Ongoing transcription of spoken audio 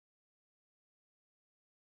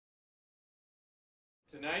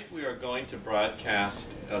Tonight we are going to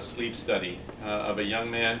broadcast a sleep study of a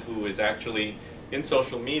young man who is actually in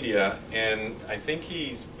social media, and I think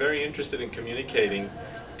he's very interested in communicating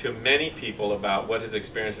to many people about what his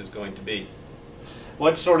experience is going to be.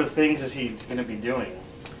 What sort of things is he going to be doing?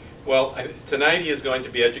 Well, tonight he is going to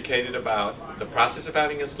be educated about the process of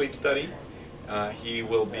having a sleep study. He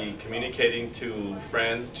will be communicating to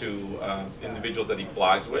friends, to individuals that he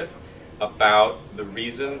blogs with, about the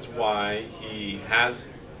reasons why he has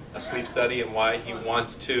a sleep study and why he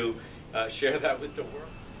wants to share that with the world.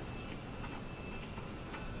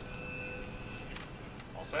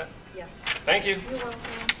 All set? Yes. Thank you. You're welcome.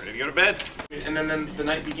 Ready to go to bed. And then the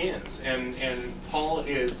night begins, and Paul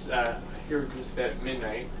is here just at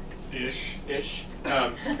midnight-ish.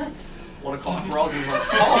 1 o'clock. We're all going to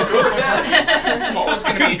Paul, go to bed. Paul's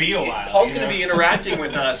going to be a while. Paul's going to be interacting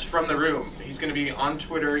with us from the room. He's going to be on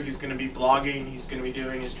Twitter. He's going to be blogging. He's going to be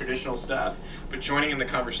doing his traditional stuff, but joining in the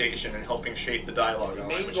conversation and helping shape the dialogue. The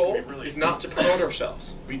main goal is not to promote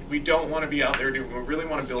ourselves. We don't want to be out there doing. We really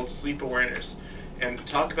want to build sleep awareness and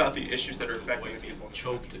talk about the issues that are affecting people.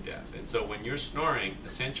 Choked to death, and so when you're snoring,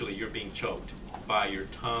 essentially you're being choked by your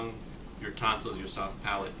tongue, your tonsils, your soft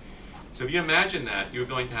palate. So if you imagine that, you're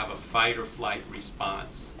going to have a fight or flight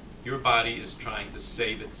response. Your body is trying to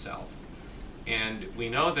save itself. And we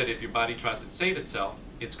know that if your body tries to save itself,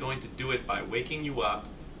 it's going to do it by waking you up,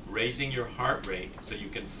 raising your heart rate so you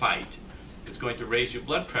can fight. It's going to raise your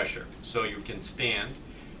blood pressure so you can stand.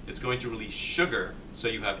 It's going to release sugar so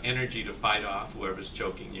you have energy to fight off whoever's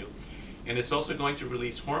choking you. And it's also going to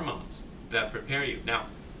release hormones that prepare you. Now,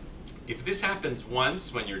 if this happens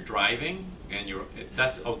once when you're driving, and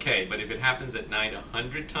that's okay, but if it happens at night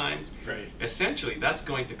 100 times, right, essentially that's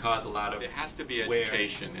going to cause a lot of... It has to be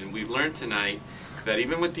education, and we've learned tonight that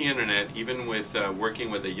even with the internet, even with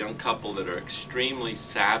working with a young couple that are extremely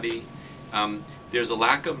savvy, there's a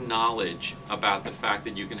lack of knowledge about the fact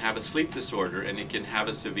that you can have a sleep disorder and it can have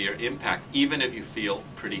a severe impact, even if you feel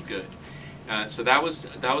pretty good. So that was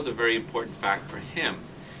a very important fact for him.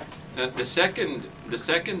 The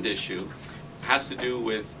second issue has to do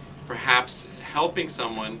with perhaps helping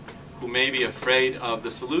someone who may be afraid of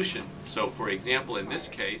the solution. So, for example, in this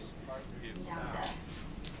case, down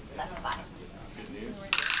the left side. That's good news.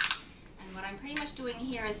 And what I'm pretty much doing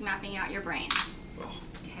here is mapping out your brain. Oh,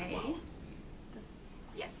 Okay. wow.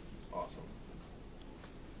 Yes. Awesome.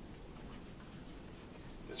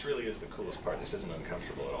 This really is the coolest part. This isn't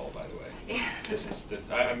uncomfortable at all, by the way. Yeah.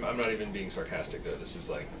 I'm not even being sarcastic though. This is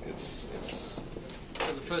like, it's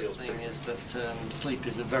So the first thing is that sleep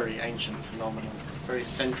is a very ancient phenomenon. It's very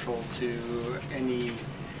central to any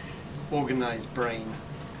organized brain.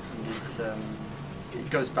 It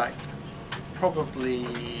goes back probably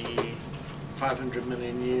 500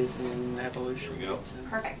 million years in evolution. Here we go.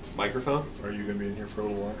 Perfect. Microphone? Are you going to be in here for a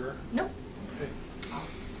little longer? Nope. Okay. All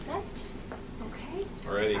set. Okay.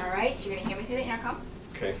 Alrighty. All right. You're gonna hear me through the intercom.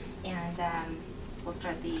 Okay. And we'll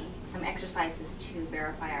start some exercises to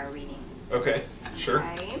verify our readings. Okay. Sure.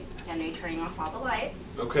 Okay. I know you're turning off all the lights.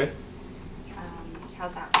 Okay.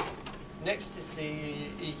 How's that? Next is the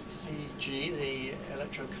ECG, the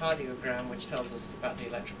electrocardiogram, which tells us about the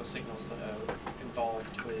electrical signals that are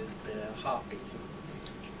involved with the heartbeat.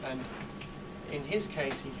 And in his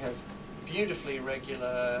case, he has beautifully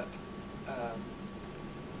regular,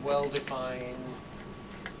 well-defined,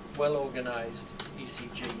 well-organized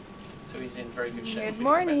ECG. So he's in very good shape. Good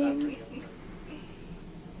morning.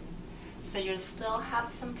 So you'll still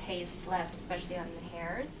have some pace left, especially on the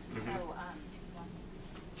hairs. Mm-hmm. So